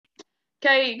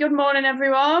Okay, good morning,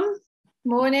 everyone.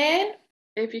 Morning.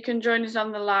 If you can join us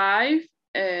on the live,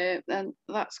 then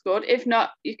that's good. If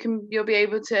not, you'll be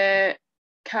able to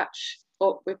catch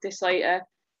up with this later,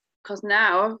 because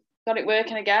now I've got it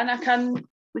working again.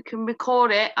 We can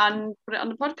record it and put it on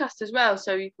the podcast as well,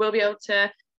 so you will be able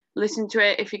to listen to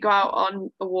it if you go out on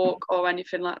a walk or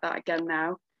anything like that again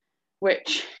now,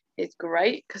 which is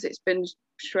great because it's been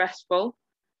stressful.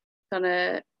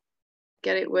 Gonna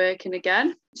get it working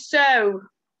again. So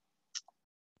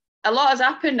a lot has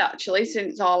happened actually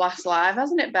since our last live,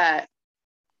 hasn't it, Bet?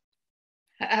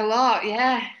 A lot,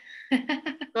 yeah. You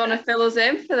want to fill us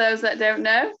in for those that don't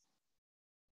know?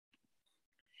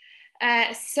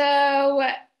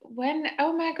 Oh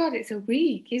my God, it's a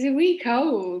week. It's a week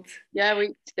old. Yeah,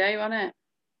 week today, wasn't it?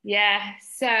 Yeah,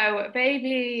 so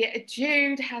baby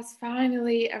Jude has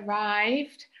finally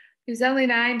arrived. He was only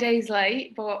 9 days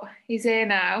late, but he's here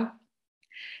now.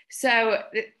 So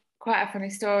quite a funny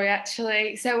story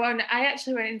actually. I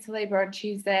actually went into labour on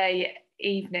Tuesday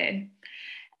evening.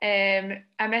 I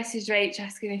messaged Rach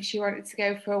asking if she wanted to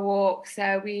go for a walk.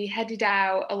 So we headed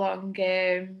out along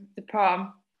the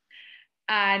prom,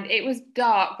 and it was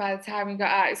dark by the time we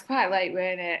got out. It was quite late,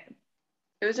 weren't it?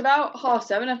 It was about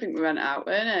 7:30, I think we went out,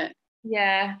 weren't it?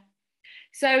 Yeah.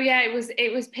 So yeah,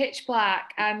 it was pitch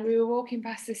black, and we were walking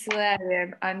past the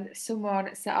solarium, and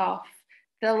someone set off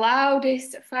the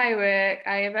loudest firework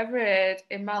I have ever heard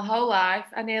in my whole life.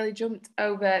 I nearly jumped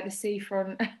over the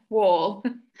seafront wall.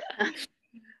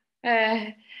 Uh,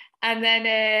 and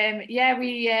then,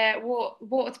 we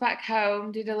walked back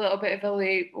home, did a little bit of a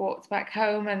loop, walked back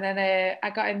home, and then I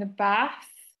got in the bath.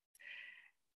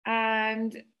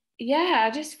 And yeah,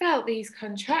 I just felt these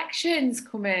contractions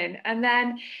coming. And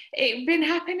then it'd been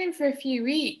happening for a few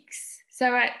weeks.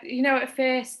 So, at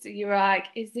first you were like,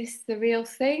 is this the real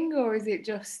thing or is it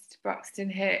just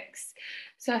Braxton Hicks?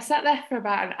 So I sat there for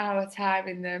about an hour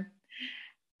timing them.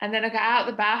 And then I got out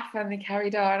the bath and they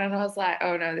carried on, and I was like,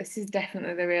 oh no, this is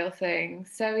definitely the real thing.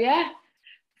 So yeah,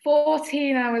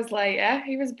 14 hours later,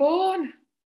 he was born.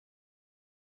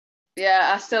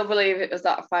 Yeah, I still believe it was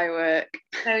that firework.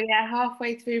 So yeah,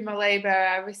 halfway through my labour,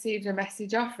 I received a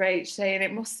message off Rach saying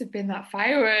it must have been that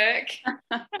firework.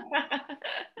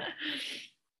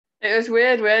 It was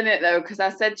weird, weren't it, though? Because I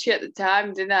said to you at the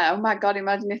time, didn't I? Oh my God,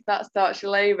 imagine if that starts your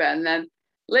labour. And then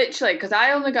literally, because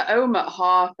I only got home at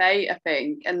 8:30, I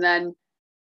think. And then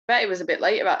bet it was a bit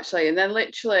later actually. And then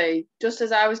literally, just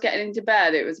as I was getting into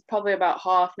bed, it was probably about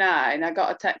 9:30. I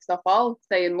got a text off Al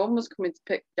saying Mum was coming to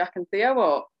pick Jack and Theo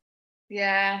up.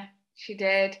 Yeah, she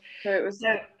did. So it was.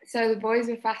 So the boys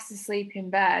were fast asleep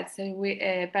in bed. So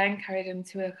Ben carried them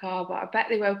to a car, but I bet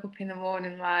they woke up in the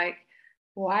morning like,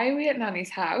 why are we at Nanny's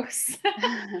house?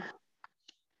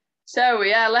 So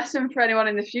yeah, lesson for anyone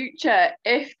in the future: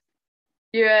 if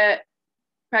you're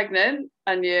pregnant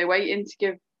and you're waiting to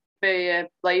give the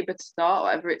labour to start,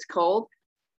 whatever it's called,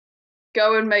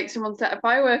 go and make someone set a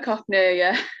firework off near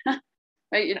you.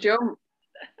 Make you jump.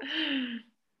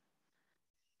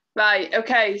 Right,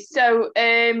 okay, so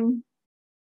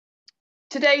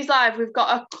today's live, we've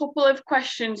got a couple of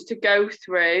questions to go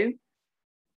through.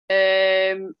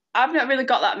 I've not really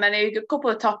got that many, a couple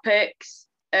of topics.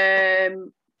 Have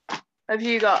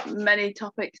you got many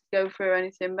topics to go through or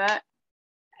anything, Bet?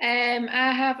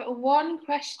 I have one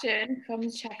question from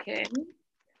the check-in.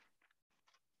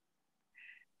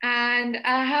 And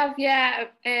I have,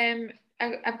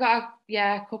 I've got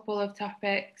a couple of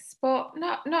topics, but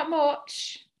not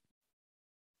much.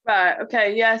 Right,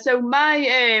 okay, yeah. So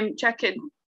my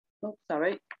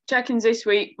check-ins this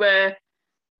week were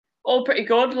all pretty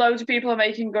good. Loads of people are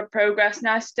making good progress.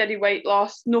 Nice steady weight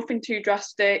loss, nothing too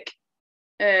drastic.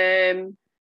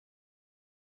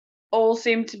 All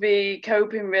seem to be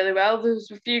coping really well.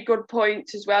 There's a few good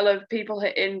points as well of people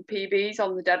hitting PBs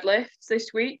on the deadlifts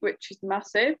this week, which is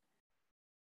massive.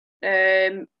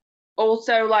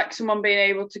 Also, like someone being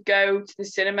able to go to the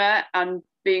cinema and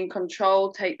be in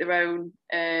control, take their own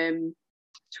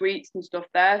sweets and stuff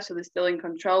there, so they're still in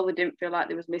control. They didn't feel like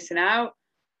they was missing out.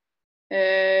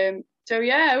 So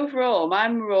yeah, overall,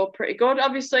 mine were all pretty good.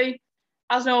 Obviously,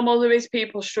 as normal, there is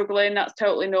people struggling. That's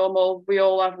totally normal. We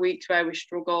all have weeks where we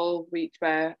struggle, weeks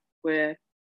where we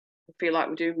feel like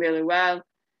we're doing really well.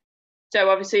 So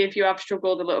obviously, if you have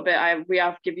struggled a little bit, we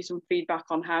have give you some feedback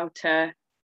on how to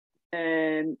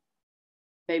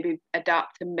maybe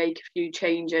adapt and make a few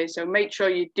changes. So make sure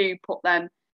you do put them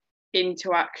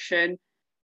into action.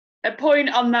 A point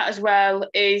on that as well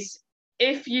is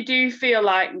if you do feel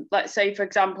like, let's say, for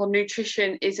example,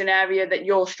 nutrition is an area that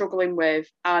you're struggling with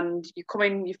and you're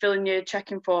filling your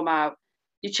check-in form out,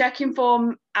 your check-in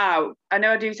form out. I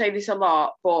know I do say this a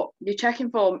lot, but your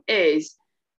check-in form is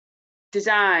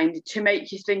designed to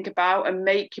make you think about and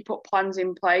make you put plans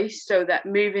in place so that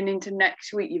moving into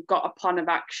next week, you've got a plan of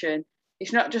action.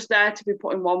 It's not just there to be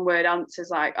putting one word answers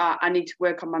like, I need to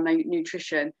work on my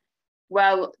nutrition.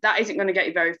 Well, that isn't going to get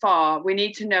you very far. We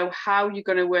need to know how you're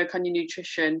going to work on your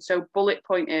nutrition. So bullet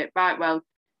point it, right, well,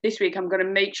 this week I'm going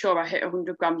to make sure I hit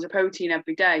 100 grams of protein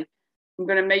every day. I'm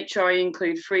going to make sure I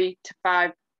include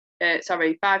 5 to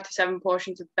 7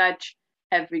 portions of veg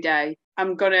every day.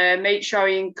 I'm going to make sure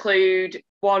I include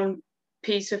one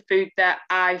piece of food that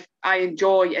I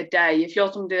enjoy a day. If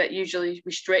you're somebody that usually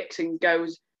restricts and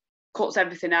cuts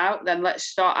everything out, then let's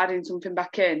start adding something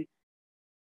back in.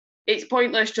 It's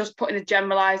pointless just putting a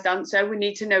generalised answer. We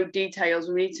need to know details.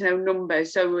 We need to know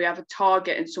numbers so we have a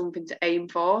target and something to aim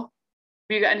for. Have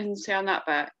you got anything to say on that,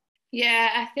 Beck? Yeah,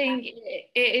 I think it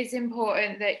is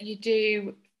important that you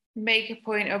do make a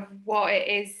point of what it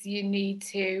is you need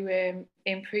to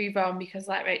improve on, because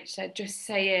like Rach said, just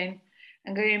saying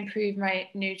I'm going to improve my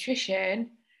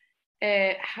nutrition,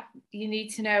 you need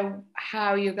to know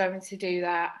how you're going to do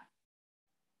that.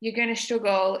 You're going to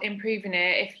struggle improving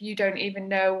it if you don't even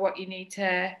know what you need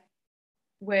to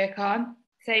work on.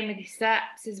 Same with your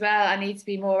steps as well. I need to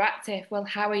be more active. Well,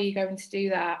 how are you going to do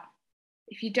that?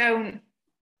 If you don't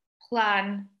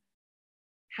plan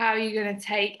how you're going to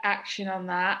take action on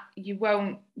that, you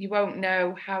won't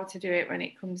know how to do it when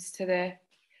it comes to the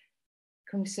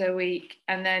week.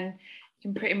 And then you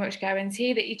can pretty much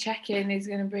guarantee that your check-in is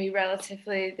going to be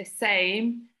relatively the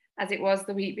same as it was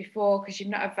the week before, because you've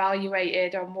not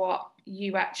evaluated on what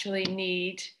you actually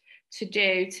need to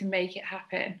do to make it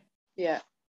happen. Yeah,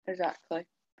 exactly.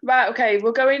 Right, okay,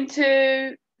 we'll go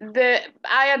into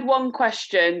I had one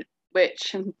question,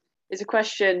 which is a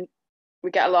question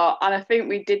we get a lot, and I think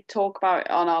we did talk about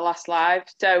it on our last live.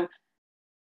 So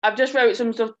I've just wrote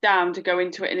some stuff down to go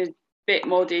into it in a bit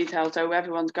more detail so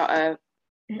everyone's got a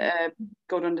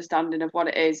good understanding of what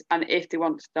it is and if they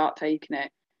want to start taking it.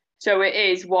 So it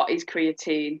is, what is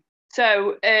creatine?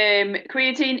 So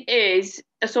creatine is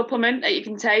a supplement that you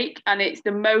can take, and it's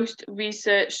the most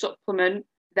researched supplement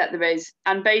that there is.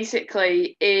 And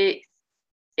basically it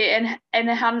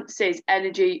enhances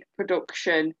energy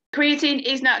production. Creatine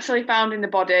is naturally found in the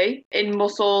body, in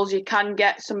muscles. You can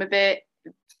get some of it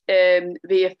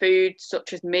via foods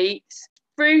such as meats.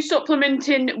 Through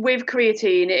supplementing with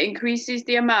creatine, it increases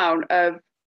the amount of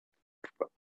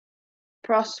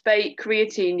phosphate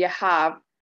creatine you have,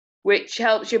 which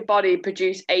helps your body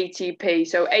produce ATP.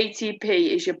 So ATP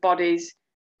is your body's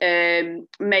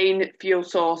main fuel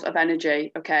source of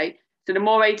energy. Okay, so the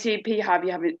more ATP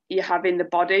you have in the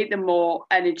body, the more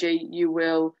energy you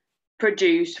will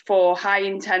produce for high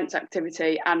intense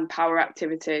activity and power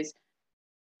activities.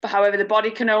 But however, the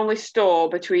body can only store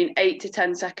between 8 to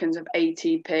 10 seconds of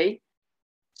ATP.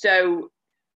 So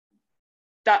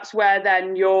that's where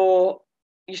then your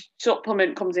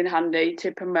supplement comes in handy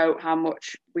to promote how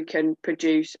much we can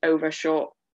produce over short,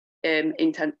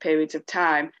 intense periods of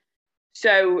time.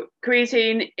 So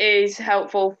creatine is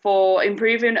helpful for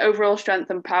improving overall strength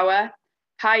and power,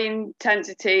 high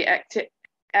intensity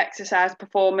exercise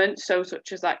performance, so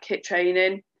such as like HIIT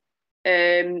training.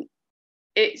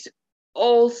 It's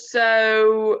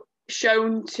also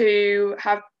shown to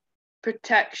have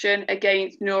protection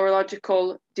against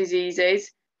neurological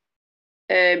diseases.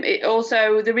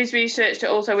 There is research to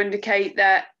also indicate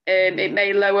that it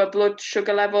may lower blood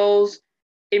sugar levels,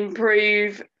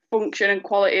 improve function and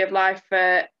quality of life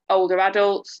for older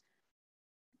adults.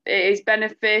 It is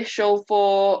beneficial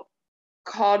for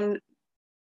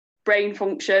brain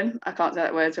function. I can't say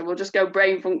that word, so we'll just go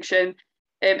brain function.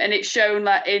 And it's shown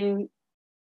that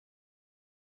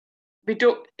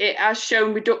it has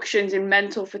shown reductions in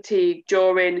mental fatigue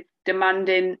during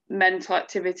demanding mental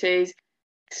activities,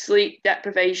 sleep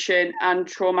deprivation, and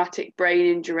traumatic brain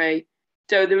injury.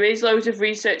 So there is loads of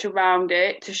research around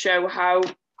it to show how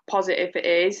positive it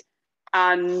is,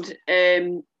 and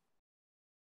the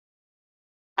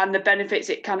benefits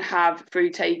it can have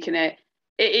through taking it.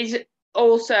 It is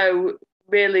also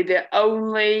really the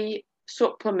only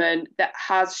supplement that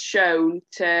has shown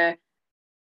to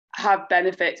have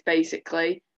benefits.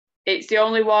 Basically, it's the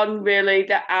only one really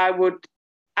that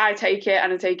I take it,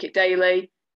 and I take it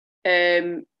daily,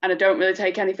 and I don't really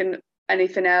take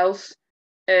anything else.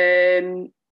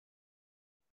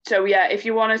 So yeah, if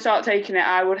you want to start taking it,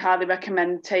 I would highly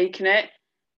recommend taking it.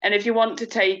 And if you want to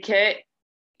take it,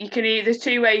 there's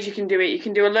 2 ways you can do it. You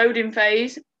can do a loading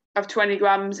phase of 20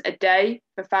 grams a day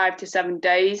for 5 to 7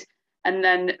 days, and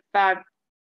then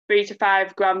 3 to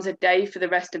 5 grams a day for the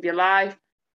rest of your life.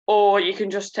 or you can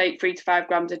just take 3 to 5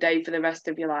 grams a day for the rest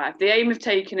of your life. The aim of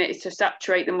taking it is to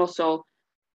saturate the muscle.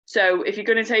 So if you're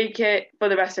going to take it for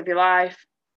the rest of your life,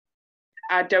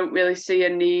 I don't really see a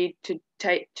need to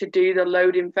do the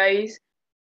loading phase.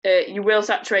 You will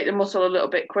saturate the muscle a little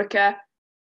bit quicker,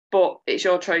 but it's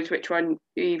your choice which one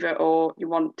either or you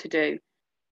want to do.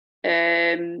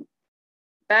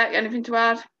 Beck, anything to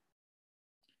add?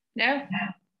 No.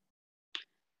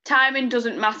 Timing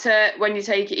doesn't matter when you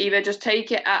take it either. Just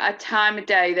take it at a time of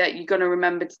day that you're going to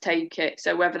remember to take it.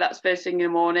 So whether that's first thing in the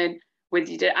morning with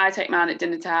your I take mine at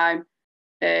dinner time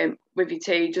with your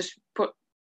tea. Just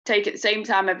take it the same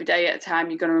time every day at a time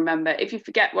you're going to remember. If you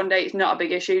forget one day, it's not a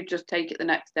big issue. Just take it the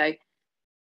next day.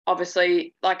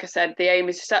 Obviously, like I said, the aim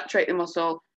is to saturate the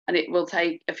muscle, and it will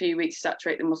take a few weeks to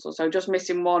saturate the muscle. So just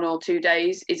missing 1 or 2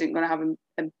 days isn't going to have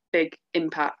a big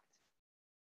impact.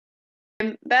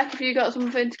 Beck, have you got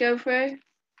something to go through?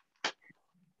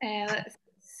 Let's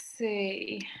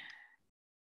see.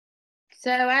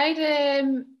 So I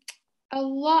had a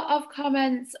lot of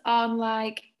comments on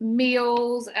like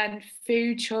meals and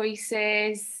food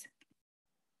choices.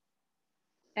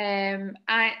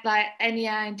 I like any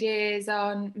ideas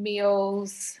on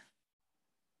meals.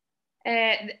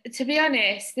 To be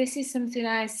honest, this is something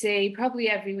I see probably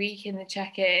every week in the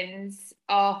check-ins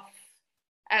off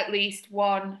at least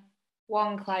one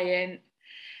client.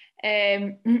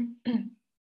 And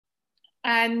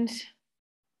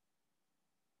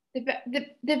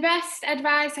the best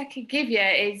advice I could give you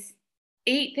is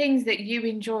eat things that you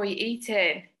enjoy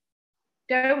eating.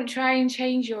 Don't try and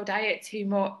change your diet too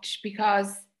much,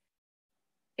 because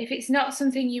if it's not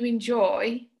something you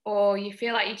enjoy, or you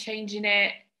feel like you're changing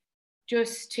it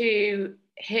just to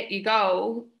hit your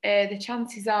goal, the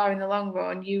chances are in the long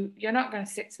run you're not going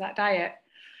to stick to that diet.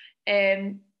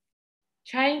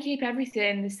 Try and keep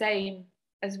everything the same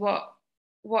as what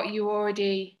you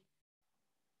already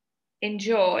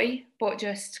enjoy, but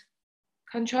just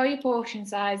control your portion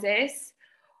sizes.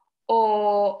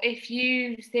 Or if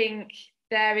you think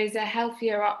there is a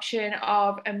healthier option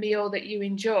of a meal that you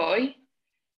enjoy,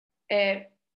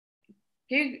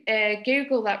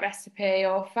 Google that recipe,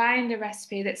 or find a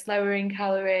recipe that's lower in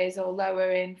calories or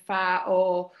lower in fat,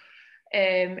 or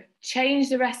change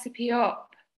the recipe up.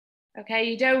 Okay,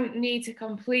 you don't need to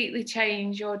completely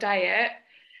change your diet,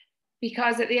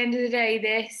 because at the end of the day,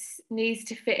 this needs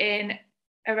to fit in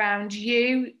around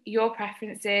you, your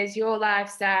preferences, your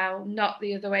lifestyle, not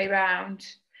the other way around.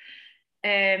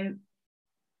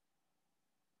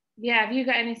 Yeah, have you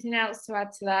got anything else to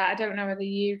add to that? I don't know whether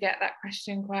you get that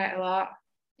question quite a lot.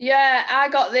 Yeah, I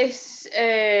got this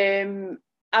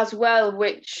as well,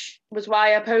 which was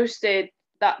why I posted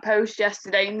that post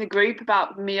yesterday in the group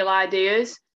about meal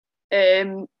ideas.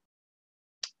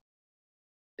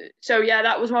 So yeah,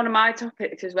 that was one of my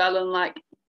topics as well, and like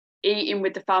eating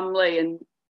with the family and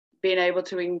being able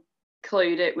to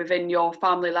include it within your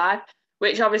family life,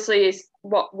 which obviously is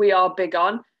what we are big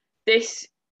on. This,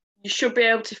 you should be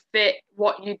able to fit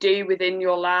what you do within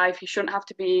your life. You shouldn't have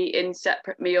to be eating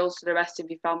separate meals to the rest of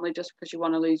your family just because you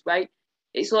want to lose weight.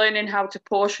 It's learning how to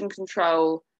portion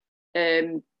control,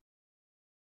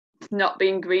 not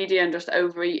being greedy and just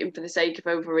overeating for the sake of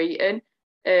overeating.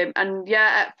 And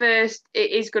yeah, at first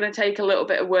it is going to take a little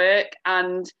bit of work,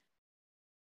 and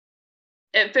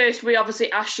at first we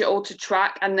obviously ask you all to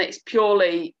track, and it's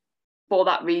purely for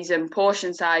that reason.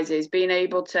 Portion sizes, being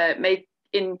able to make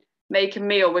a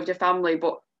meal with your family,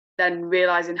 but then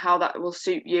realizing how that will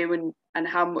suit you and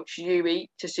how much you eat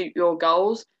to suit your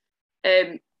goals.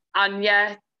 And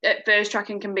yeah, at first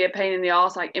tracking can be a pain in the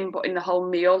arse, like inputting the whole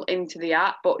meal into the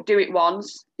app, but do it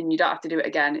once and you don't have to do it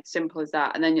again. It's simple as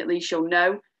that. And then at least you'll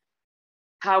know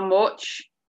how much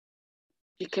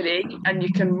you can eat, and you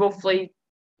can roughly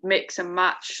mix and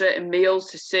match certain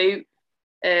meals to suit.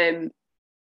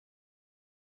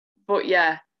 But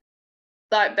yeah,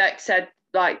 like Beck said,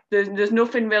 like there's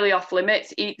nothing really off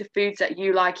limits. Eat the foods that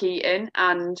you like eating,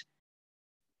 and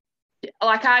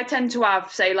like I tend to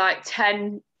have, say, like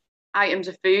 10 items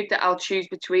of food that I'll choose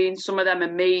between. Some of them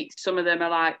are meat, some of them are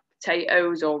like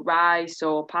potatoes or rice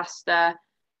or pasta.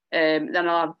 Then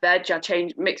I'll have veg.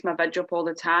 Mix my veg up all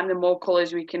the time. The more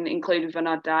colours we can include within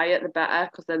our diet, the better,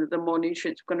 because then the more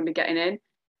nutrients we're going to be getting in.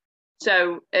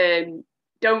 So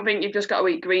don't think you've just got to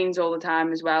eat greens all the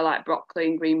time as well, like broccoli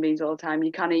and green beans all the time.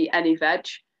 You can eat any veg.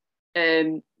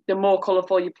 The more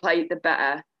colourful your plate, the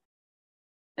better.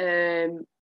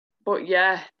 But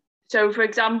yeah, so for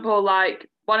example, like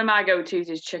one of my go-tos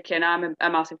is chicken. I'm a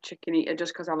massive chicken eater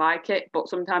just because I like it, but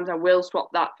sometimes I will swap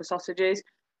that for sausages,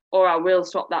 or I will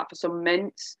swap that for some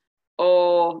mince,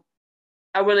 or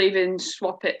I will even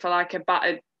swap it for like a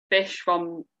battered fish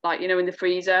from, like, in the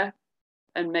freezer,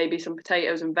 and maybe some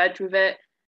potatoes and veg with it.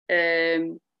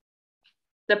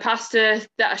 The pasta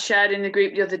that I shared in the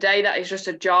group the other day, that is just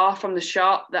a jar from the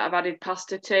shop that I've added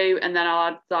pasta to, and then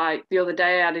I'll add, like, the other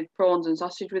day I added prawns and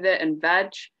sausage with it and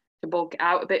veg to bulk it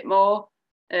out a bit more.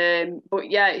 But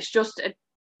yeah, it's just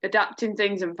adapting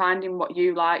things and finding what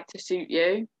you like to suit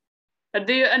you. And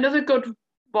another good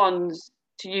ones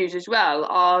to use as well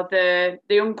are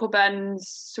the Uncle Ben's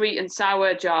sweet and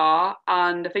sour jar,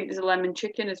 and I think there's a lemon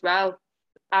chicken as well.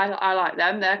 I like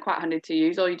them. They're quite handy to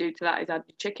use. All you do to that is add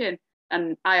your chicken,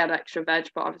 and I add extra veg,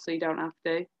 but obviously you don't have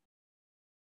to.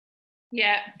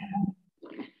 Yeah.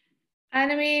 And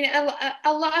I mean,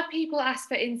 a lot of people ask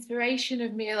for inspiration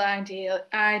of meal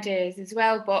ideas as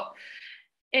well. But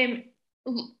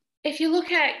if you look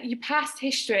at your past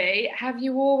history, have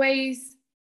you always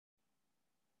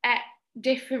ate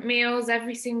different meals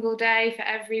every single day for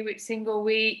every single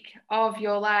week of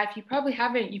your life? You probably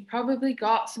haven't. You've probably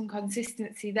got some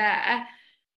consistency there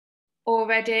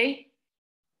already.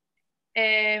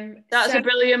 That's a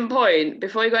brilliant point.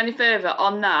 Before you go any further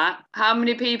on that, how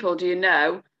many people do you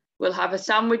know will have a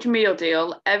sandwich meal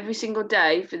deal every single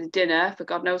day for the dinner for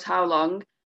God knows how long,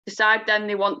 decide then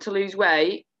they want to lose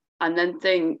weight, and then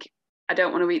think, I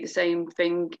don't want to eat the same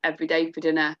thing every day for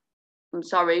dinner? I'm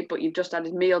sorry, but you've just had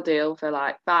a meal deal for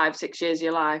like 5-6 years of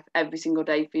your life every single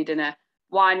day for your dinner.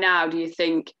 Why now do you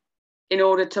think, in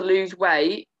order to lose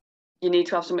weight, you need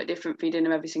to have something different for your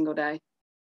dinner every single day?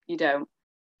 You don't.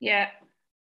 Yeah.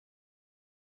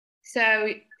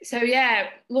 So yeah,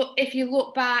 look, if you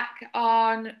look back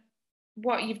on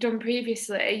what you've done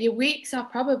previously, your weeks are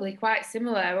probably quite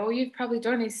similar. All you've probably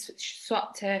done is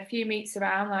swapped a few meats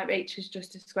around, like Rachel's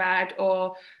just described,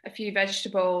 or a few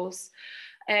vegetables.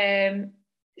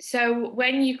 So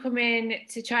when you come in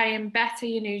to try and better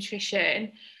your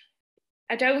nutrition,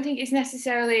 I don't think it's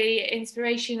necessarily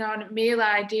inspiration on meal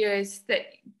ideas that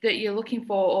you're looking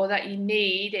for or that you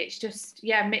need. It's just,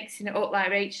 yeah, mixing it up, like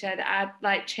Rach said, add,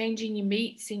 like, changing your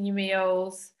meats in your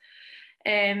meals.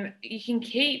 You can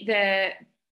keep the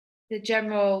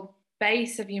general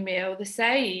base of your meal the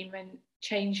same and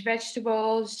change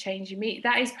vegetables, change your meat.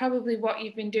 That is probably what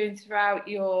you've been doing throughout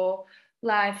your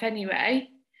life anyway.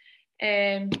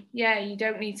 Yeah, you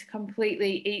don't need to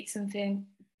completely eat something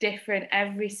different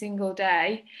every single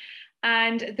day.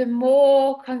 And the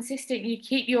more consistent you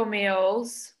keep your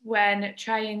meals when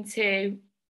trying to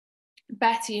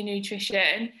better your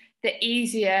nutrition, the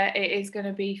easier it is going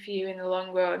to be for you in the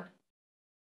long run.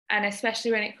 And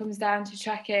especially when it comes down to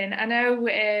tracking. I know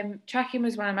tracking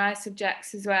was one of my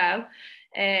subjects as well.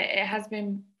 It has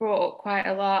been brought up quite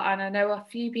a lot, and I know a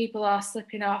few people are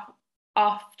slipping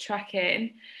off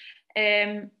tracking.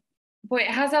 But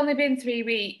it has only been 3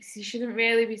 weeks. You shouldn't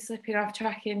really be slipping off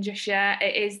tracking just yet.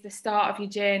 It is the start of your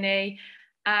journey.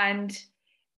 And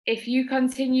if you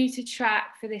continue to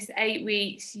track for this 8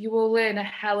 weeks, you will learn a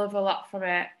hell of a lot from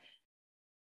it.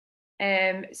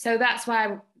 So that's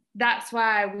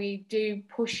why we do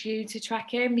push you to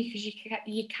tracking, because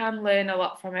you can learn a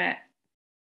lot from it.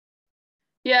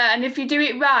 Yeah, and if you do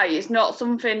it right, it's not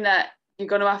something that you're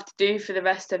going to have to do for the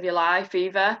rest of your life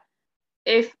either.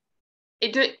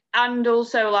 And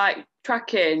also, like,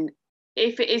 tracking,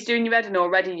 if it is doing your head in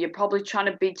already, you're probably trying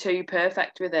to be too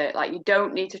perfect with it. Like, you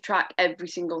don't need to track every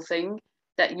single thing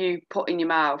that you put in your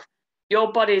mouth.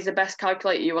 Your body is the best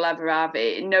calculator you will ever have.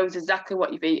 It knows exactly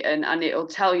what you've eaten, and it'll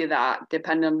tell you that,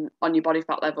 depending on your body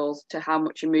fat levels, to how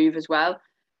much you move as well.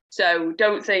 So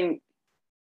don't think,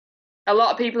 a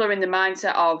lot of people are in the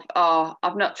mindset of, oh,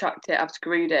 I've not tracked it, I've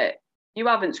screwed it. You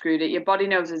haven't screwed it. Your body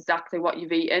knows exactly what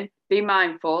you've eaten. Be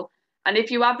mindful. And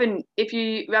if you're having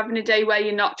a day where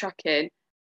you're not tracking,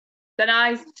 then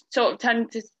I sort of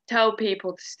tend to tell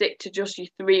people to stick to just your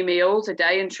 3 meals a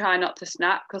day and try not to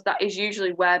snack, because that is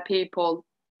usually where people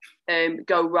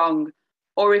go wrong.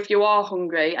 Or if you are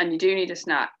hungry and you do need a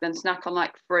snack, then snack on,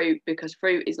 like, fruit, because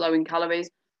fruit is low in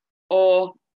calories.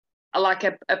 Or like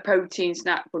a protein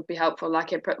snack would be helpful. Like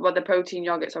the protein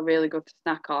yogurts are really good to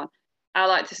snack on. I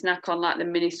like to snack on, like, the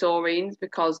mini Sorines,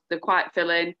 because they're quite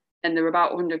filling and they're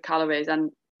about 100 calories.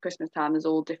 And Christmas time, there's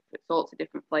all different sorts of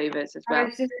different flavours as well. I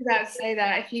was just about to say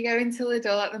that if you go into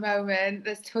Lidl at the moment,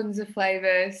 there's tons of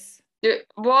flavours.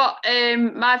 What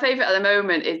my favourite at the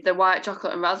moment is the white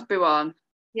chocolate and raspberry one.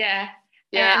 Yeah.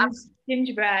 Yeah.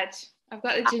 Gingerbread. I've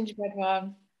got the gingerbread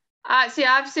one. Actually,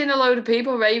 I've seen a load of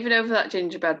people raving over that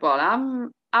gingerbread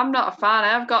one. I'm not a fan.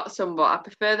 I've got some, but I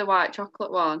prefer the white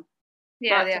chocolate one.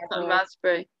 Yeah, white chocolate and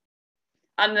raspberry.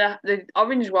 And the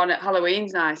orange one at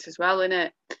Halloween's nice as well, isn't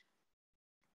it?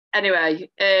 Anyway,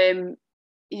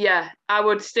 yeah, I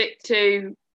would stick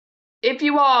to, if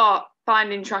you are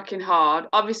finding tracking hard.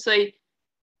 Obviously,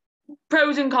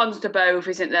 pros and cons to both,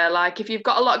 isn't there? Like if you've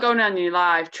got a lot going on in your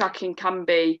life, tracking can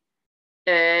do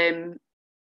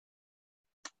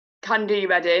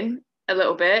your head in a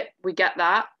little bit. We get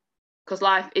that because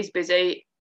life is busy.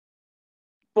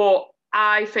 But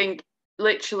I think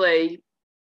literally,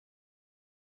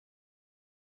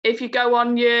 if you go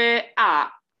on your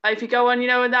app, if you go on,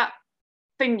 that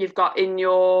thing you've got in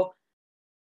your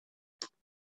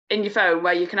phone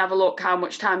where you can have a look how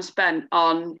much time spent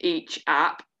on each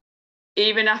app,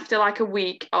 even after like a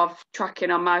week of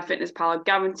tracking on MyFitnessPal, I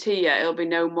guarantee you it'll be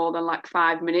no more than like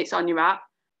 5 minutes on your app.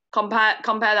 Compare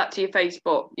that to your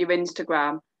Facebook, your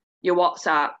Instagram, your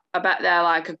WhatsApp. I bet they're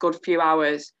like a good few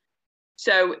hours.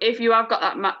 So if you have got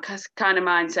that kind of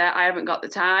mindset, I haven't got the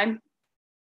time,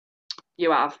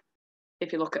 you have.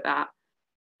 If you look at that,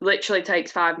 literally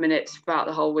takes 5 minutes throughout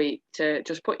the whole week to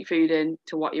just put your food in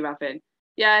to what you're having.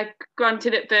 Yeah,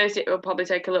 granted at first it will probably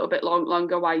take a little bit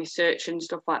longer while you search and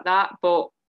stuff like that, but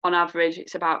on average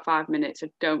it's about 5 minutes, so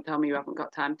don't tell me you haven't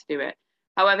got time to do it.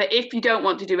 However, if you don't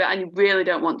want to do it and you really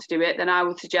don't want to do it, then I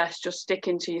would suggest just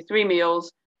sticking to your 3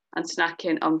 meals and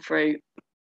snacking on fruit.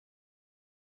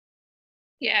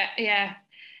 Yeah.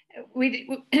 We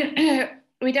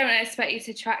we don't expect you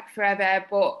to track forever,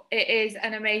 but it is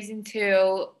an amazing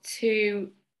tool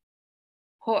to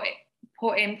put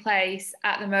in place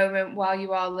at the moment while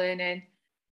you are learning.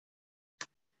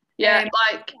 Yeah,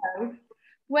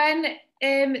 when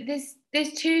there's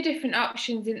 2 different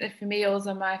options in there for meals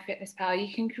on MyFitnessPal.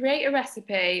 You can create a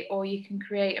recipe or you can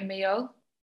create a meal.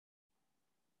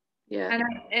 Yeah. And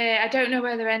I don't know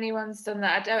whether anyone's done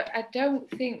that. I don't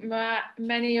think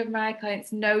many of my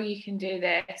clients know you can do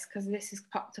this because this has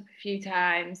popped up a few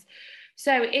times.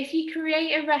 So if you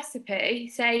create a recipe,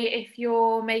 say if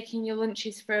you're making your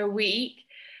lunches for a week,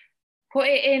 put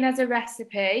it in as a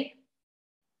recipe,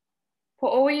 put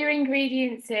all your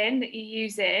ingredients in that you're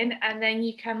using, and then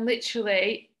you can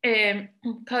literally,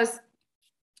 because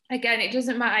again, it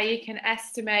doesn't matter, you can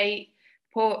estimate,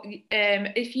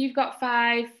 if you've got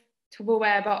 5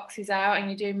 Tupperware boxes out and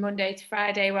you're doing Monday to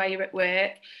Friday while you're at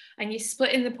work and you're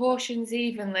splitting the portions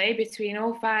evenly between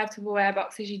all 5 Tupperware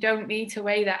boxes, you don't need to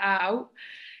weigh that out.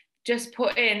 Just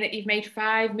put in that you've made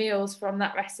 5 meals from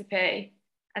that recipe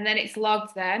and then it's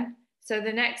logged then. So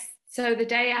the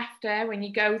day after when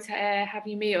you go to have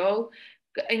your meal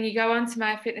and you go onto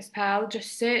MyFitnessPal,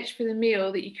 just search for the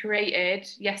meal that you created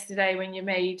yesterday when you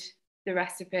made the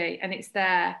recipe and it's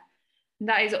there. And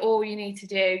that is all you need to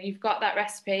do. You've got that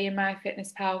recipe in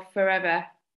MyFitnessPal forever.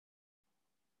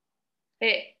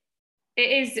 It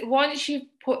is once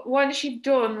you've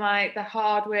done like the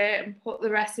hard work and put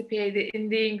the recipe in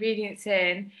the ingredients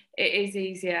in, it is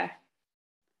easier.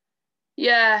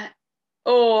 Yeah.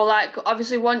 Or like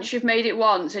obviously once you've made it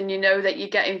once and you know that you're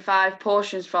getting 5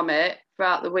 portions from it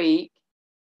throughout the week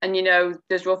and you know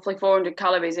there's roughly 400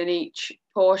 calories in each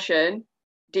portion,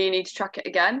 do you need to track it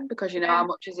again because you know how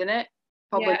much is in it?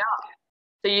 Probably not.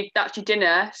 So that's your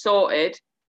dinner sorted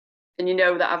and you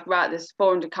know that there's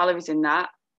 400 calories in that.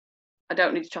 I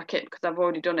don't need to track it because I've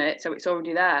already done it, so it's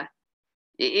already there.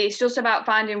 It's just about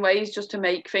finding ways just to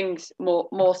make things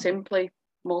more simpler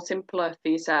for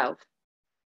yourself.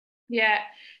 Yeah.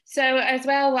 So as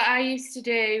well, what I used to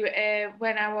do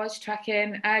when I was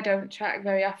tracking, I don't track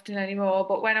very often anymore,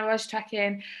 but when I was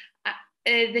tracking,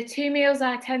 the 2 meals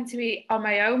I tend to eat on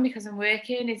my own because I'm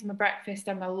working is my breakfast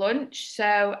and my lunch.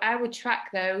 So I would track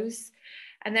those.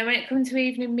 And then when it comes to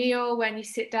evening meal, when you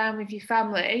sit down with your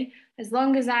family, as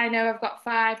long as I know I've got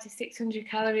 500 to 600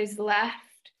 calories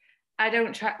left, I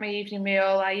don't track my evening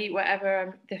meal. I eat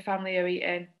whatever the family are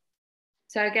eating.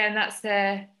 So again, that's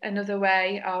another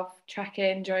way of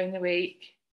tracking during the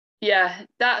week. Yeah,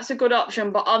 that's a good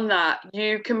option. But on that,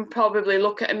 you can probably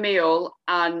look at a meal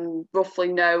and roughly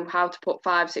know how to put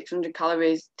 500-600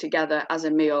 calories together as a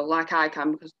meal, like I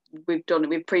can, because we've done it.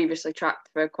 We've previously tracked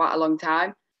for quite a long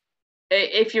time.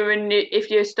 If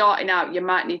you're starting out, you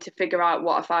might need to figure out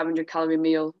what a 500-calorie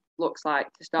meal looks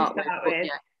like to start with.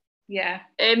 Yeah.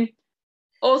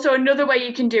 Also, another way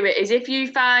you can do it is if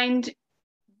you find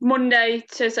Monday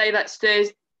to say let's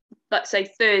say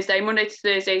Thursday, Monday to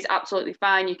Thursday is absolutely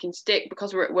fine. You can stick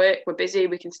because we're at work, we're busy,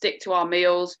 we can stick to our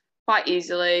meals quite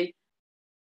easily.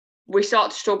 We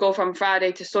start to struggle from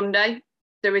Friday to Sunday.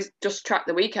 There is just track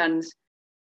the weekends.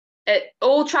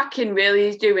 All tracking really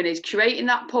is doing is creating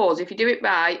that pause. If you do it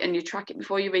right and you track it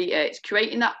before you eat it, it's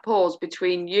creating that pause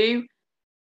between you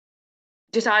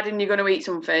deciding you're going to eat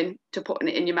something to putting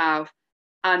it in your mouth.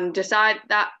 And decide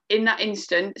that in that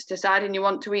instance, deciding you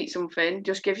want to eat something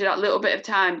just gives you that little bit of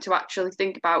time to actually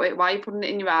think about it while you're putting it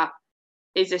in your app.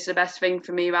 is this the best thing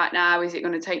for me right now? Is it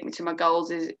going to take me to my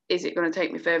goals? Is it going to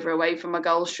take me further away from my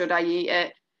goals? Should I eat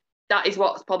it? That is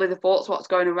what's probably the thoughts, what's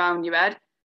going around your head.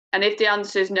 And if the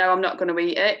answer is no, I'm not going to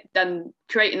eat it, then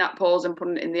creating that pause and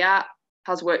putting it in the app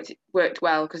has worked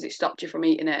well because it stopped you from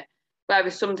eating it.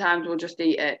 Whereas sometimes we'll just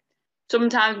eat it.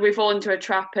 Sometimes we fall into a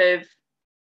trap of,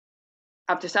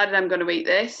 I've decided I'm going to eat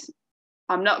this.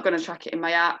 I'm not going to track it in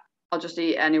my app. I'll just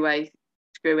eat it anyway.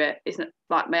 Screw it. It's not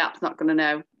like my app's not going to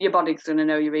know. Your body's going to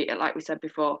know you eat it, like we said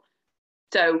before.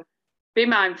 So be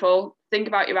mindful. Think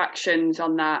about your actions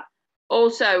on that.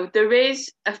 Also, there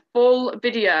is a full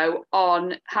video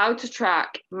on how to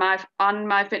track on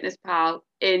MyFitnessPal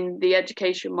in the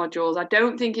education modules. I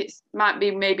don't think might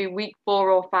be maybe week 4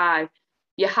 or 5.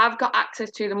 You have got access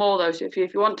to them all though. So if you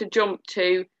want to jump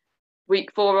to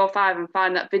week 4 or 5 and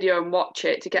find that video and watch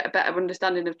it to get a better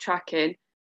understanding of tracking,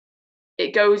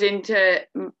 it goes into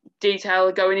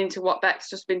detail, going into what Beck's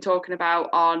just been talking about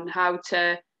on how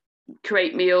to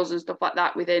create meals and stuff like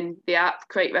that within the app,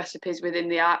 create recipes within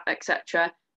the app,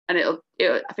 etc. And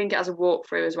I think it has a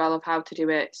walkthrough as well of how to do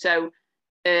it. So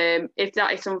if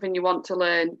that is something you want to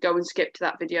learn, go and skip to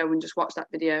that video and just watch that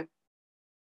video.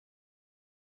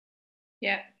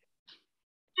 Yeah.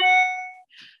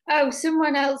 Oh,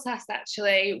 someone else asked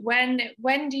actually, when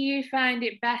do you find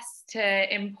it best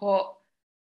to input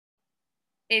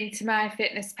into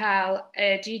MyFitnessPal?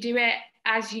 Do you do it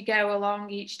as you go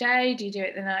along each day? Do you do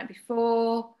it the night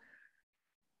before?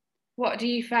 What do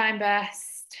you find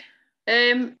best?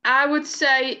 I would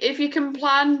say if you can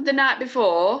plan the night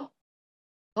before,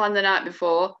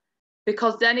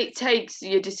 because then it takes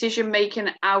your decision making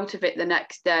out of it the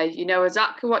next day. You know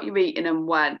exactly what you're eating and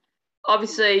when.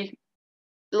 Obviously,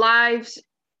 lives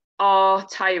are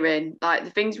tiring. Like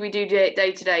the things we do day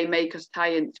to day make us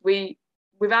tired. We,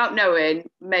 without knowing,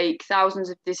 make thousands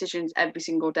of decisions every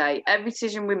single day. Every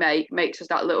decision we make makes us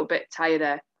that little bit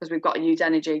tireder because we've got to use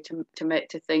energy to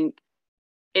think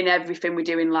in everything we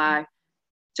do in life.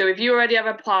 So if you already have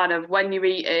a plan of when you're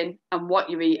eating and what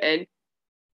you're eating,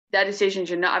 they're decisions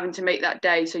you're not having to make that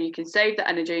day, so you can save that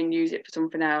energy and use it for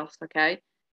something else. Okay.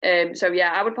 So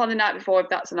yeah, I would plan the night before if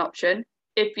that's an option.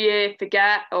 If you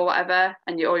forget or whatever,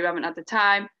 or you haven't had the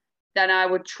time, then I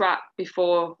would track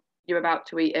before you're about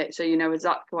to eat it, so you know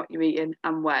exactly what you're eating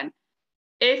and when.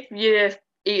 If you're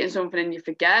eating something and you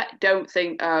forget, don't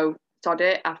think, oh, sod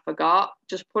it, I forgot.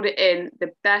 Just put it in to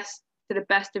the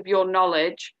best of your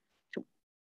knowledge, to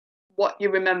what you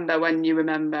remember when you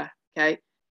remember. Okay.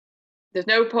 There's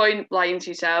no point lying to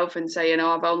yourself and saying,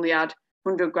 oh, I've only had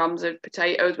 100 grams of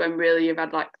potatoes when really you've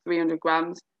had like 300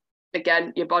 grams.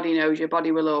 Again, your body knows, your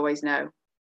body will always know.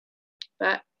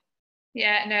 But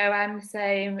yeah, no, I'm the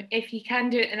same. If you can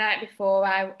do it the night before,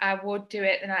 I would do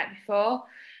it the night before.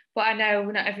 But I know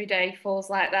not every day falls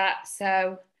like that.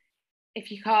 So if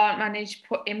you can't manage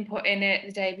input in it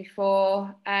the day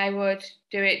before, I would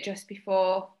do it just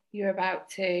before you're about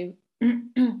to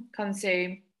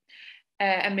consume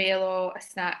a meal or a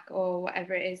snack or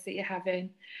whatever it is that you're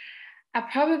having. I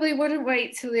probably wouldn't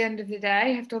wait till the end of the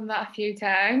day. I've done that a few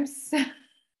times.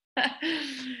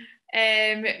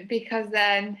 Because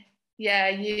then, yeah,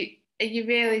 you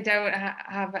really don't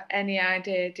have any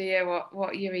idea, do you,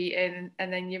 what you're eating,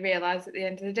 and then you realise at the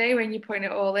end of the day when you're putting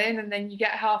it all in, and then you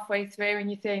get halfway through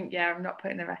and you think, yeah, I'm not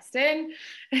putting the rest in.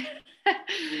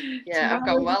 Yeah, I've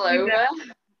gone well over.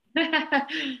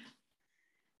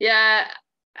 Yeah,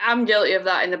 I'm guilty of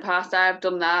that in the past. I've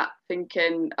done that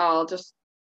thinking, oh,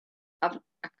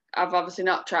 I've obviously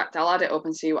not tracked, I'll add it up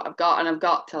and see what I've got, and I've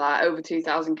got to like over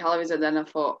 2,000 calories, and then I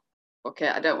thought, okay,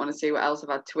 I don't want to see what else I've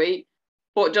had to eat.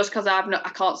 But just because I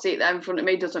can't see it there in front of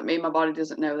me doesn't mean my body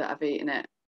doesn't know that I've eaten it.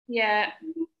 Yeah,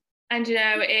 and you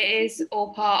know, it is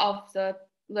all part of the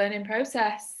learning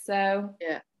process. So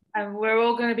yeah, and we're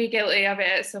all going to be guilty of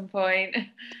it at some point.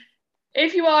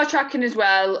 If you are tracking as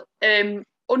well,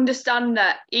 understand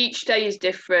that each day is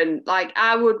different. Like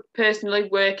I would personally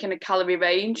work in a calorie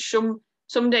range.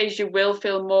 Some days you will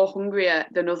feel more hungrier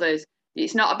than others.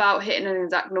 It's not about hitting an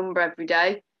exact number every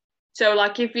day. So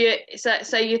like if you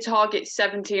say your target's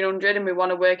 1,700 and we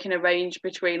want to work in a range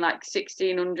between like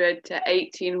 1,600 to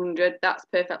 1,800, that's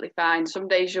perfectly fine. Some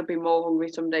days you'll be more hungry,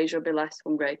 some days you'll be less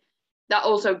hungry. That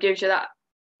also gives you that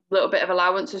little bit of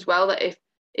allowance as well, that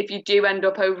if you do end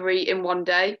up overeating one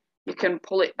day, you can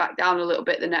pull it back down a little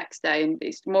bit the next day. And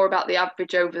it's more about the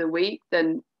average over the week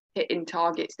than hitting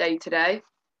targets day to day.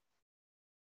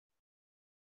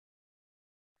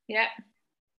 Yeah.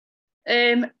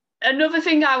 Another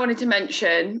thing I wanted to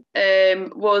mention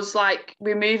was like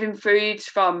removing foods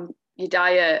from your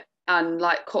diet and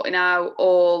like cutting out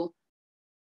all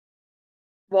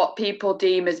what people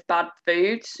deem as bad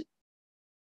foods.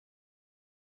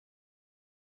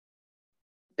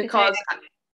 because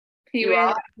you you hear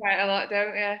are. that quite a lot,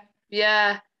 don't you?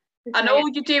 Yeah. To And say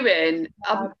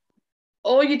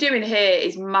all you're doing here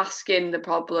is masking the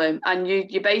problem, and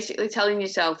you're basically telling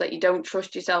yourself that you don't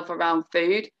trust yourself around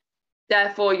food.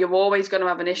 Therefore, you're always going to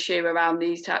have an issue around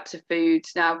these types of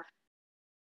foods. Now,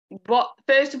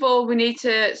 first of all, we need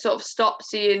to sort of stop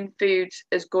seeing food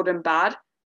as good and bad.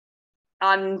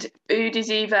 And food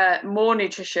is either more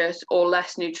nutritious or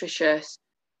less nutritious.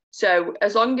 So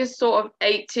as long as sort of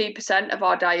 80% of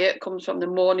our diet comes from the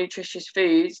more nutritious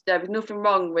foods, there is nothing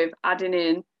wrong with adding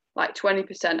in like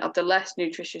 20% of the less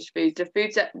nutritious foods, the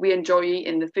foods that we enjoy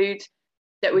eating, the foods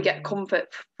that we get comfort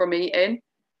from eating.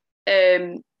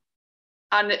 And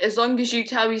as long as you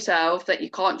tell yourself that you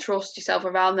can't trust yourself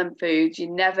around them foods,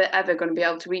 you're never ever going to be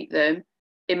able to eat them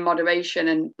in moderation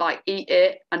and like eat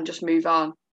it and just move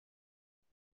on.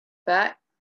 But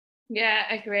yeah,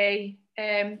 I agree.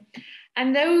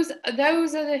 And those are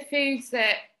the foods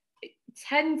that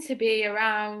tend to be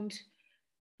around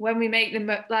when we make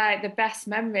them like the best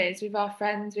memories with our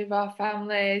friends, with our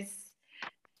families.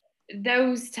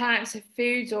 Those types of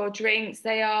foods or drinks,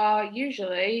 they are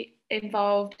usually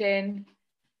involved in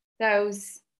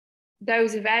those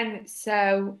events.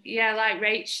 So yeah, like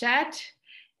Rach said,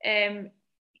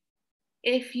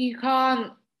 if you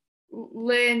can't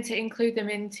learn to include them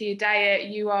into your diet,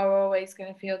 you are always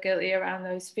going to feel guilty around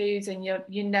those foods, and you're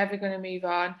never going to move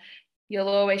on. You'll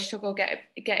always struggle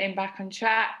getting back on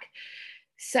track.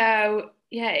 So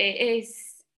yeah, it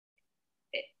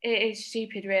is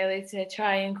stupid really to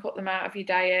try and cut them out of your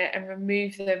diet and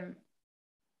remove them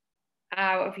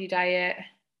out of your diet,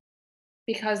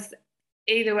 because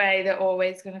either way they're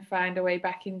always going to find a way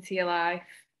back into your life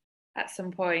at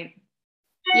some point.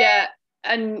 yeah,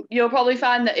 and you'll probably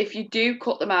find that if you do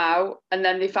cut them out and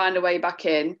then they find a way back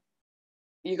in,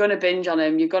 you're going to binge on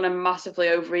them. You're going to massively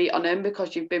overeat on them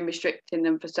because you've been restricting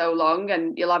them for so long,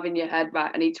 and you'll have in your head,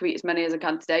 right, I need to eat as many as I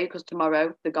can today because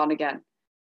tomorrow they're gone again.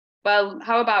 Well,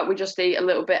 how about we just eat a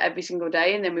little bit every single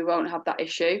day and then we won't have that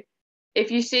issue?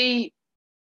 If you see,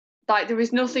 like, there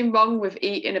is nothing wrong with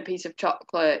eating a piece of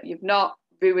chocolate. You've not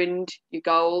ruined your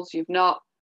goals. You've not,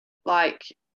 like,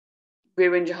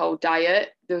 ruined your whole diet.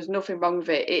 There's nothing wrong with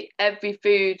it. Every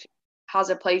food has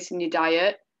a place in your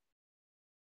diet,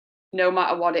 no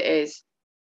matter what it is.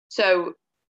 So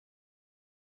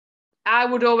I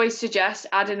would always suggest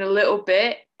adding a little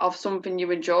bit of something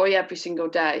you enjoy every single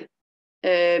day.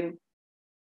 And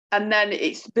then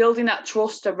it's building that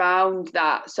trust around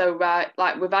that. So, right,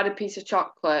 like we've had a piece of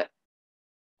chocolate.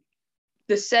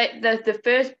 The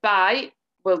first bite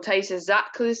will taste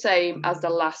exactly the same as the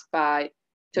last bite.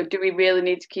 So do we really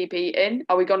need to keep eating?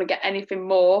 Are we going to get anything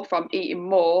more from eating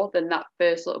more than that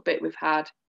first little bit we've had?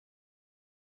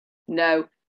 No.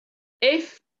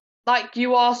 If like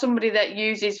you are somebody that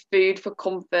uses food for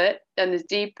comfort, then there's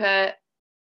deeper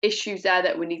issues there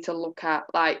that we need to look at.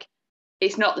 Like,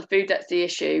 it's not the food that's the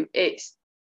issue, it's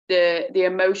the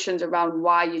emotions around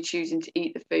why you're choosing to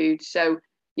eat the food. So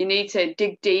you need to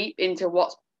dig deep into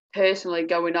what's personally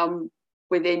going on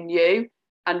within you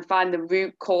and find the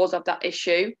root cause of that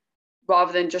issue,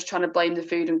 rather than just trying to blame the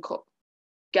food and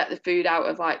get the food out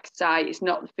of like sight. It's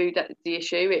not the food that's the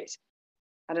issue. It's,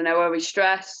 I don't know, are we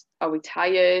stressed? Are we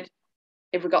tired?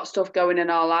 If we've got stuff going in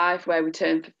our life where we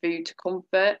turn for food to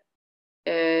comfort.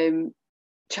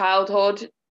 Childhood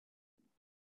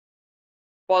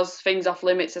was things off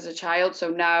limits as a child, so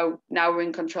now we're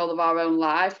in control of our own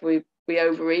life. We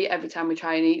overeat every time we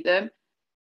try and eat them.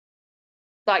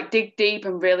 Like, dig deep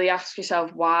and really ask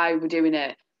yourself why we're doing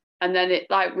it. And then it,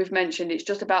 like we've mentioned, it's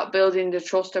just about building the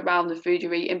trust around the food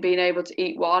you eat and being able to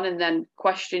eat one and then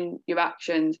question your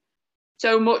actions.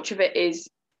 So much of it is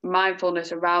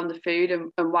mindfulness around the food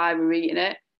and why we're eating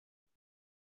it.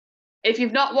 If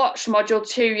you've not watched module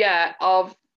 2 yet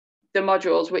of the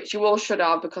modules, which you all should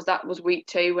have because that was week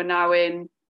 2, we're now in,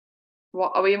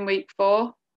 what are we in, week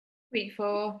 4? Week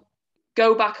 4.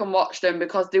 Go back and watch them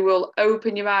because they will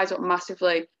open your eyes up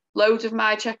massively. Loads of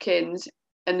my check-ins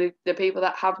and the people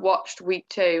that have watched week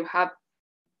 2 have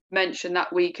mentioned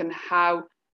that week and how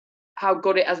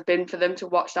good it has been for them to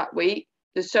watch that week.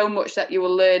 There's so much that you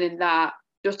will learn in that,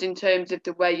 just in terms of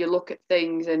the way you look at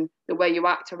things and the way you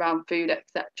act around food,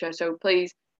 etc. So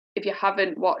please, if you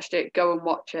haven't watched it, go and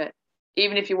watch it.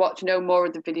 Even if you watch no more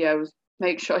of the videos,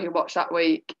 make sure you watch that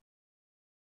week.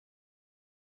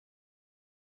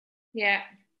 Yeah.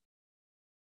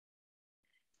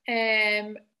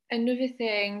 Another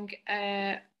thing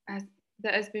that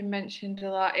has been mentioned a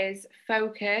lot is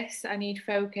focus. I need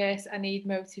focus. I need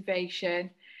motivation.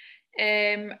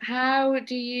 How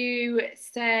do you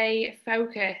stay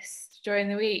focused during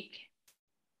the week?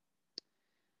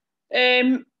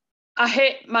 I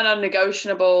hit my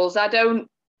non-negotiables.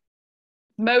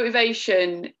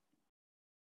 Motivation,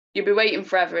 you'll be waiting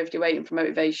forever if you're waiting for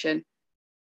motivation.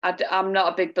 I'm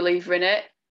not a big believer in it.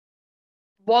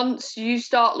 Once you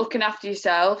start looking after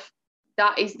yourself,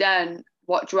 that is then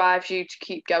what drives you to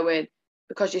keep going,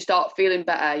 because you start feeling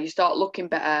better, you start looking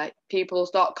better, people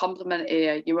start complimenting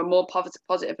you, you're a more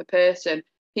positive a person.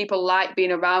 People like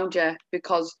being around you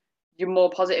because you're more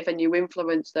positive and you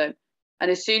influence them. And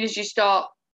as soon as you start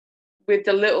with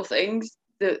the little things,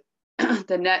 the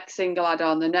next single add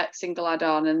on,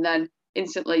 and then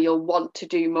instantly you'll want to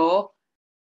do more.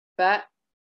 But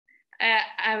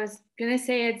I was going to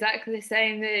say exactly the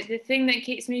same. The thing that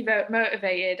keeps me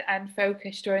motivated and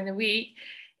focused during the week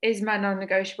is my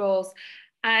non-negotiables.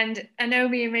 And I know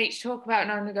me and Rach talk about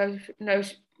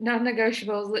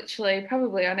non-negotiables literally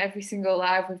probably on every single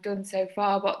live we've done so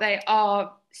far, but they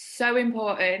are so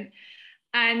important.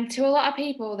 And to a lot of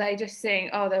people, they just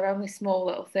think, oh, they're only small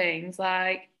little things.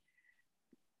 Like,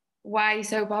 why are you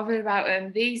so bothered about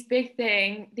them? These big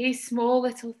things, these small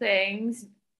little things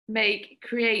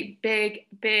create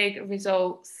big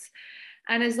results.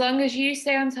 And as long as you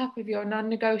stay on top of your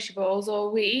non-negotiables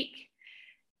all week,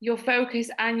 your focus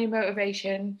and your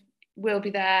motivation will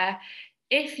be there.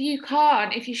 If you're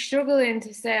struggling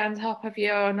to stay on top of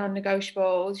your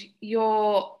non-negotiables,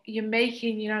 you're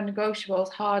making your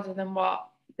non-negotiables harder than what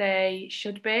they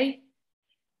should be.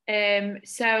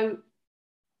 So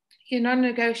your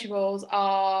non-negotiables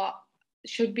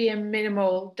should be a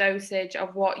minimal dosage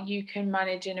of what you can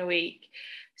manage in a week.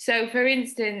 So for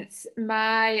instance,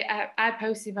 I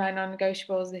posted my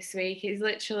non-negotiables this week. It's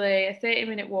literally a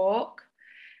 30-minute walk,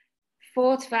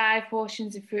 4 to 5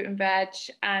 portions of fruit and veg,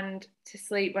 and to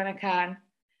sleep when I can.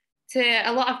 To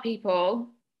a lot of people,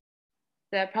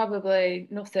 they're probably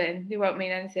nothing. They won't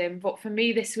mean anything. But for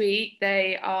me this week,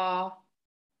 they are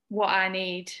what I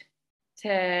need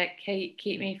to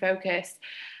keep me focused.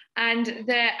 And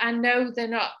I know they're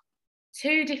not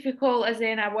too difficult, as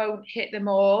in I won't hit them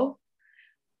all.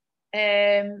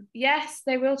 Yes,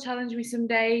 they will challenge me some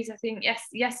days. I think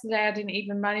yesterday I didn't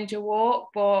even manage a walk,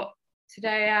 but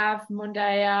today I have,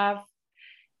 Monday I have.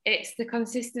 It's the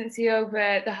consistency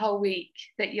over the whole week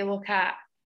that you look at,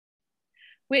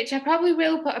 which I probably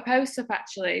will put a post up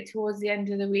actually towards the end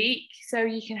of the week, so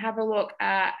you can have a look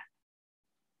at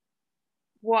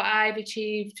what I've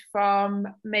achieved from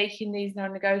making these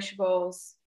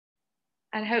non-negotiables.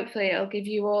 And hopefully it'll give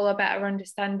you all a better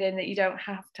understanding that you don't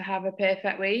have to have a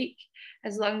perfect week.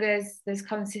 As long as there's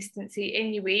consistency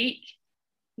in your week,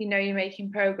 you know you're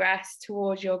making progress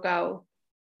towards your goal.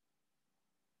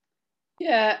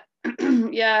 Yeah,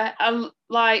 yeah.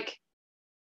 Like,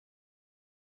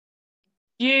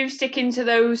 you sticking to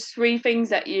those 3 things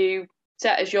that you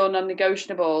set as your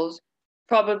non-negotiables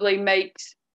probably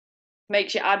makes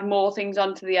you add more things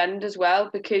onto the end as well,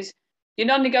 because your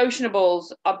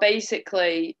non-negotiables are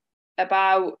basically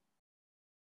about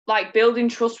like building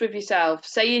trust with yourself,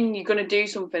 saying you're going to do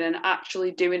something and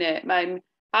actually doing it. Man,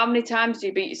 how many times do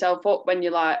you beat yourself up when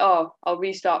you're like, oh, I'll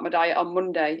restart my diet on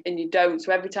Monday, and you don't?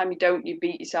 So every time you don't, you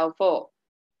beat yourself up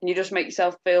and you just make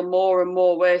yourself feel more and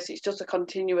more worse. It's just a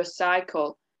continuous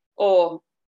cycle. Or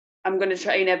I'm going to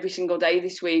train every single day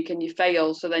this week, and you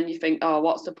fail. So then you think, oh,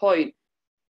 what's the point?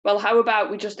 Well, how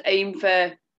about we just aim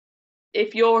for,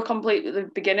 if you're a complete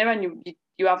beginner and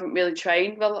you haven't really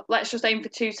trained, well, let's just aim for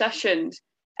 2 sessions.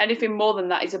 Anything more than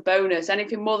that is a bonus.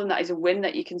 Anything more than that is a win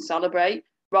that you can celebrate,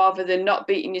 rather than not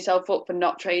beating yourself up for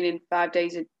not training 5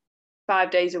 days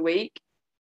a week.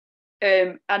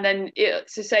 And then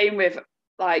it's the same with,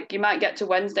 like, you might get to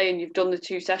Wednesday and you've done the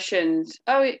 2 sessions.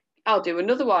 Oh, I'll do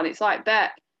another one. It's like,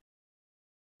 Beck,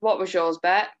 what was yours,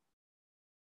 Beck?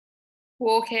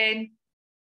 Walking,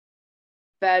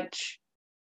 veg,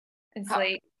 and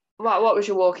sleep. What was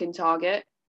your walking target?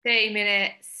 30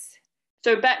 minutes.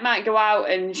 So Beck might go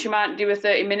out and she might do a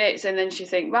 30 minutes, and then she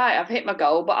think, right, I've hit my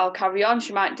goal, but I'll carry on.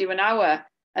 She might do an hour,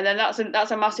 and then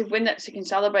that's a massive win that she can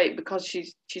celebrate, because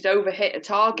she's overhit a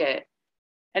target.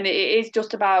 And it is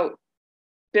just about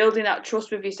building that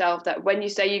trust with yourself, that when you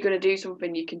say you're going to do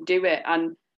something, you can do it.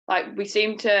 And like, we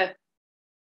seem to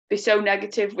be so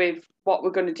negative with what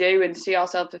we're going to do and see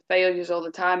ourselves as failures all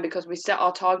the time because we set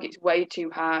our targets way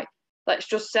too high. Let's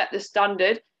just set the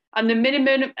standard. And the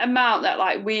minimum amount that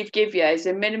like we've give you is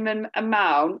the minimum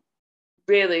amount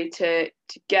really to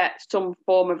get some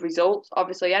form of results.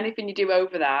 Obviously, anything you do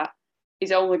over that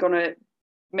is only going to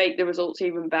make the results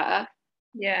even better.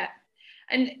 Yeah.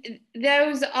 And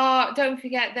those are, don't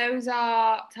forget, those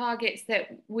are targets that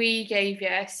we gave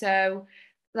you. So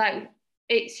like,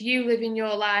 it's you living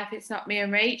your life. It's not me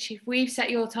and Rach. If we've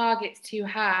set your targets too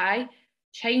high,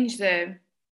 change them.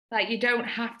 Like, you don't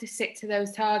have to stick to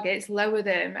those targets, lower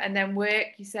them, and then work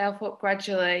yourself up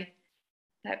gradually.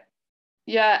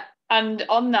 Yeah, and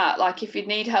on that, like, if you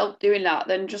need help doing that,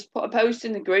 then just put a post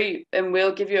in the group and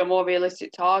we'll give you a more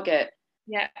realistic target.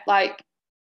 Yeah. Like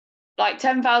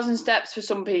 10,000 steps for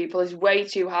some people is way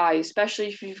too high, especially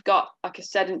if you've got like a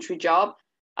sedentary job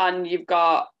and you've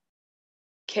got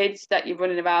kids that you're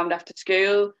running around after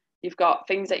school, you've got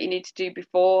things that you need to do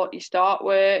before you start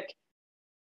work.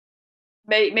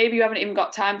 Maybe you haven't even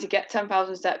got time to get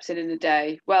 10,000 steps in a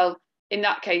day. Well, in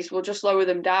that case, we'll just lower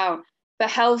them down. For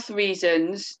health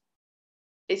reasons,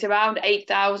 it's around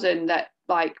 8,000 that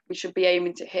like we should be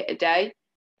aiming to hit a day.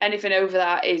 Anything over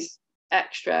that is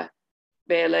extra,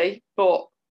 really. But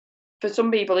for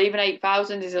some people, even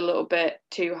 8,000 is a little bit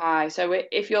too high. So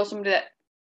if you're somebody that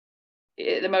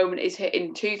at the moment is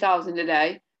hitting 2,000 a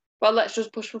day, well, let's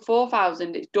just push for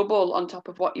 4,000. It's double on top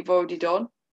of what you've already done.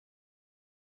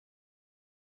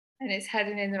 And it's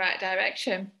heading in the right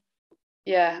direction.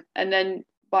 Yeah, and then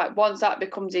like once that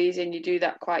becomes easy and you do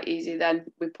that quite easy, then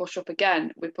we push up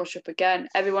again.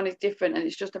 Everyone is different, and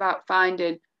it's just about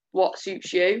finding what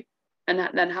suits you and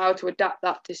then how to adapt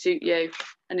that to suit you.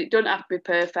 And it doesn't have to be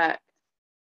perfect.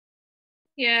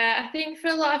 Yeah, I think for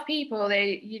a lot of people,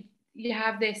 you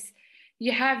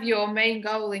have your main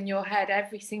goal in your head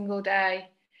every single day,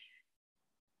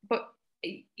 but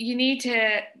you need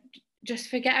to just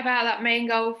forget about that main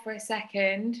goal for a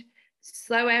second,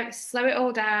 slow it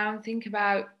all down, think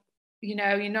about, your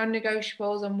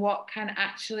non-negotiables and what can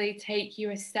actually take you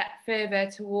a step further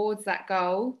towards that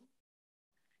goal.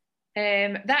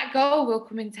 That goal will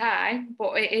come in time,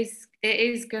 but it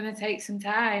is going to take some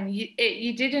time.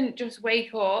 You didn't just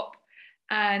wake up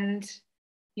and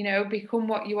become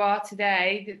what you are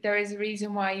today. There is a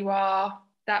reason why you are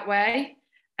that way,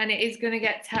 and it is going to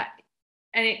get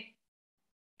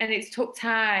and it's took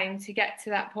time to get to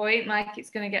that point. Like,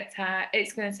 it's going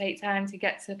to take time to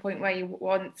get to the point where you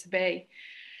want to be.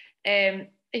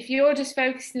 If you're just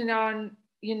focusing on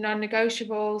your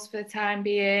non-negotiables for the time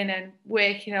being and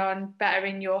working on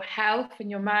bettering your health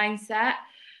and your mindset,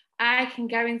 I can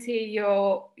guarantee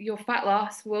your fat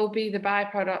loss will be the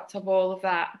byproduct of all of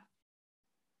that.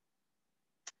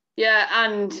 Yeah,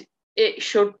 and it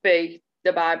should be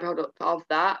the byproduct of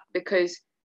that, because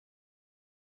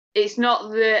it's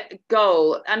not the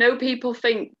goal. I know people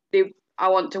think I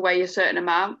want to weigh a certain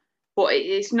amount, but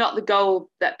it's not the goal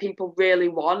that people really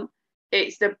want.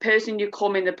 It's the person you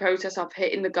come in the process of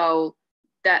hitting the goal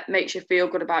that makes you feel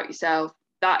good about yourself.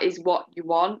 That is what you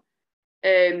want.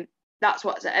 That's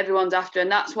what everyone's after.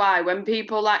 And that's why when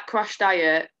people like crash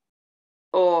diet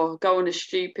or go on a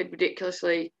stupid,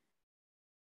 ridiculously,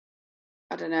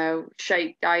 I don't know,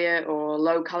 shake diet or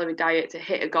low calorie diet to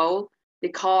hit a goal, they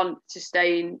can't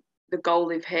sustain the goal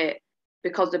they've hit,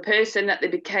 because the person that they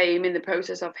became in the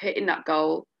process of hitting that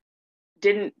goal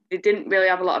didn't really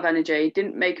have a lot of energy,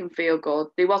 didn't make them feel good.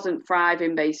 They wasn't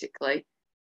thriving, basically.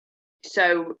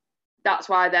 So that's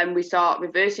why then we start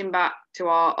reversing back to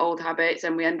our old habits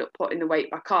and we end up putting the weight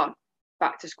back on,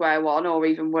 back to square one, or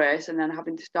even worse, and then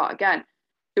having to start again.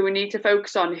 So we need to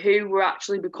focus on who we're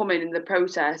actually becoming in the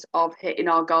process of hitting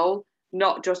our goal,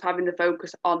 not just having the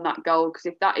focus on that goal, because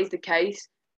if that is the case,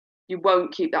 you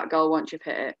won't keep that goal once you've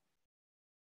hit it.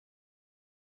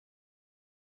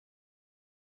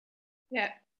 Yeah.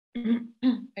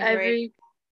 Have you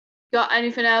got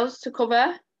anything else to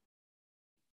cover?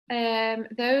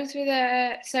 Those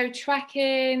were so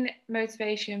tracking,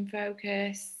 motivation,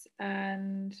 focus,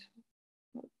 and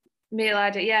meal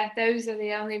idea. Yeah, those are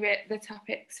the only the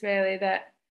topics really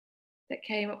that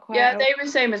came up quite. Yeah, they were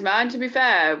the same as mine, to be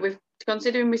fair.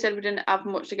 Considering we said we didn't have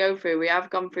much to go through, we have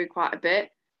gone through quite a bit.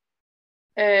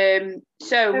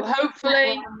 So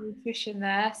hopefully nutrition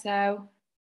there. So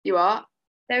you are.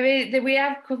 We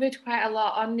have covered quite a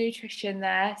lot on nutrition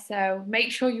there. So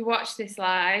make sure you watch this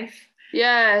live.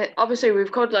 Yeah, obviously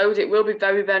we've covered loads. It will be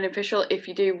very beneficial if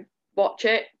you do watch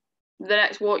it. The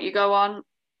next walk you go on,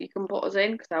 you can put us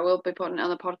in, because I will be putting it on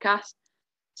the podcast.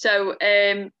 So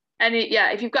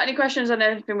if you've got any questions on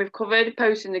anything we've covered,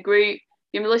 post in the group.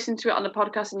 You can listen to it on the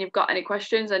podcast and you've got any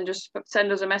questions, and just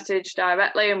send us a message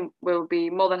directly and we'll be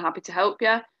more than happy to help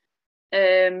you.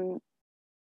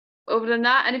 Other than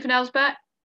that, anything else, Bet?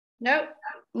 No.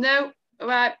 All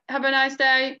right. Have a nice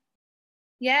day.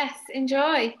 Yes,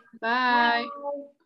 enjoy. Bye. Bye.